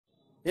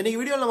இன்னைக்கு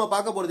வீடியோவில் நம்ம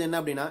பார்க்க போறது என்ன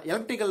அப்படின்னா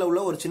எலக்ட்ரிக்கல்ல உள்ள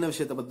ஒரு சின்ன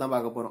விஷயத்தை பத்தி தான்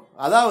பார்க்க போறோம்.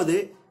 அதாவது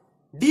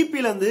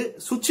டிபில இருந்து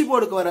சுவிட்ச்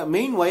போர்டுக்கு வர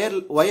மெயின்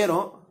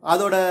வயரும்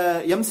அதோட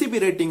எம்சிபி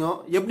ரேட்டிங்கும்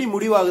எப்படி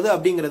முடிவாகுது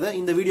அப்படிங்கறத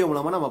இந்த வீடியோ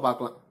மூலமா நம்ம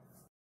பார்க்கலாம்.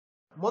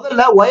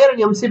 முதல்ல ஒயர்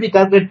அண்ட் எம்சிபி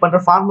கால்குலேட் பண்ற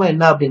ஃபார்முலா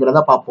என்ன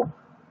அப்படிங்கறத பார்ப்போம்.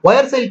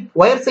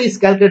 ஒயர் சைஸ்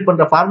கால்குலேட்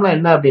பண்ற ஃபார்முலா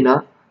என்ன அப்படின்னா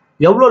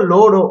எவ்வளவு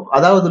லோடோ,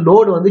 அதாவது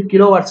லோடு வந்து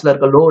கிலோவாட்ஸ்ல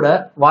இருக்க லோட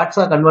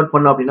வாட்ஸா கன்வெர்ட்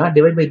பண்ணோம் அப்படின்னா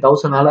டிவைட் பை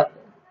 1000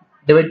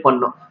 டிவைட்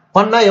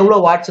பண்ணா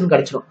எவ்வளவு வாட்ஸ்ன்னு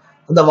கிடைச்சிடும்.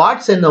 அந்த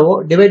வாட்ஸ் என்னவோ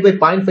டிவைட் பை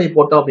 0.5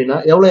 போட்டோம் அப்படின்னா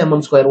எவ்வளவு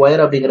எம்எம் ஸ்கொயர்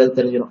ஒயர் அப்படிங்கிறது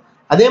தெரிஞ்சிடும்.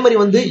 அதே மாதிரி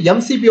வந்து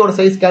எம்சிபியோட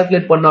சைஸ்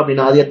கால்குலேட் பண்ணோம்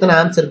அப்படின்னா அது எத்தனை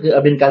ஆம்ஸ் இருக்கு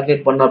அப்படின்னு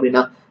கால்குலேட் பண்ணோம்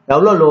அப்படின்னா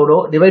எவ்வளவு லோடோ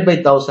டிவைட் பை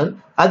 1000,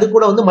 அது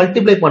கூட வந்து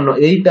மல்டிப்ளை பண்ணோம்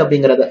 8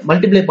 அப்படிங்கறத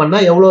மல்டிப்ளை பண்ணா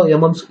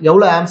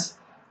எவ்வளவு ஆம்ஸ்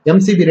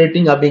எம்சிபி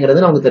ரேட்டிங்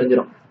அப்படிங்கிறது நமக்கு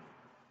தெரிஞ்சிடும்.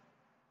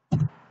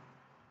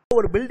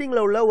 ஒரு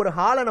பில்டிங்ல உள்ள ஒரு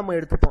ஹாலை நம்ம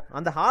எடுத்துப்போம்.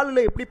 அந்த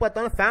ஹாலில் எப்படி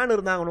பார்த்தாலும் fan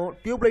இருந்தாங்கனோ,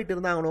 tube light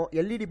இருந்தாங்கனோ,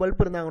 LED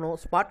bulb இருந்தாங்கனோ,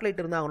 spot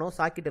light இருந்தாங்கனோ,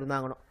 socket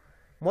இருந்தாங்கனோ,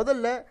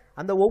 முதல்ல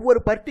அந்த ஒவ்வொரு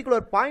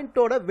பர்டிகுலர்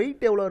பாயிண்டோட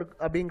வெயிட் எவ்வளோ இருக்கு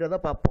அப்படிங்கிறத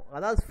பார்ப்போம்.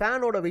 அதாவது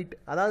ஃபேனோட வெயிட்,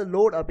 அதாவது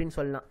லோட் அப்படின்னு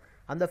சொல்லலாம்.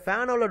 அந்த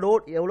ஃபேனோட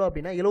லோட் எவ்வளோ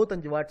அப்படின்னா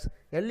 75 வாட்ஸ்.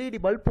 எல்இடி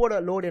பல்போட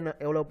லோட் என்ன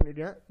எவ்வளோ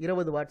அப்படின்னா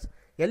 20 வாட்ஸ்.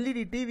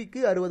 எல்இடி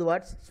டிவிக்கு 60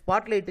 வாட்ஸ்,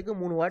 ஸ்பாட் லைட்டுக்கு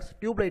 3 வாட்ஸ்,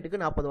 டியூப் லைட்டுக்கு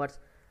 40 வாட்ஸ்,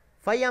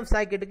 5 ஆம்ப்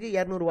சாக்கெட்டுக்கு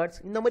 200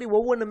 வாட்ஸ். இந்த மாதிரி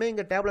ஒவ்வொன்றுமே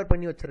இங்கே டேப்லெட்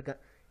பண்ணி வச்சுருக்கேன்.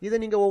 இதை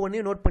நீங்கள்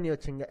ஒவ்வொன்றையும் நோட் பண்ணி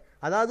வச்சுங்க.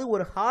 அதாவது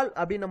ஒரு ஹால்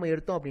அப்படின்னு நம்ம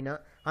எடுத்தோம் அப்படின்னா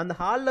அந்த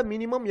ஹாலில்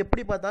மினிமம்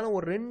எப்படி பார்த்தாலும்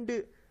ஒரு 2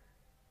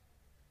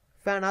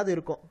 ஃபேனாவது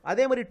இருக்கும்.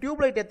 அதே மாதிரி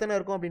டியூப் லைட் எத்தனை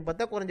இருக்கும் அப்படின்னு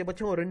பார்த்தா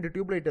குறைஞ்சபட்சம் ஒரு 2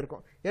 டியூப் லைட்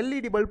இருக்கும்.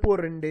 எல்இடி பல்ப்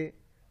ஒரு 2,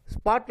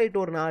 ஸ்பாட் லைட்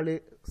ஒரு 4,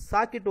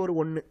 சாக்கெட் ஒரு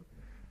 1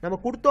 நம்ம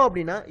கொடுத்தோம்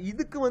அப்படின்னா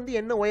இதுக்கு வந்து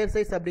என்ன ஒயர்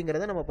சைஸ்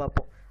அப்படிங்கிறத நம்ம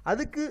பார்ப்போம்.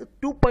 அதுக்கு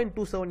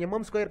 2.27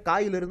 எம்எம் ஸ்கொயர்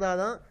காயில்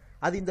இருந்தால் தான்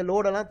அது இந்த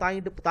லோடெல்லாம்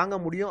தாங்க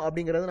முடியும்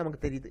அப்படிங்கிறது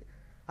நமக்கு தெரியுது.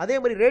 அதே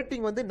மாதிரி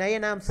ரேட்டிங் வந்து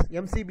 9 ஆம்ஸ்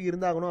எம்சிபி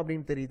இருந்தாகணும்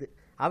அப்படின்னு தெரியுது.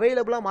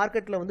 அவைலபிளாக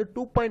மார்க்கெட்டில் வந்து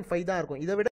 2.5 தான் இருக்கும். இதை விட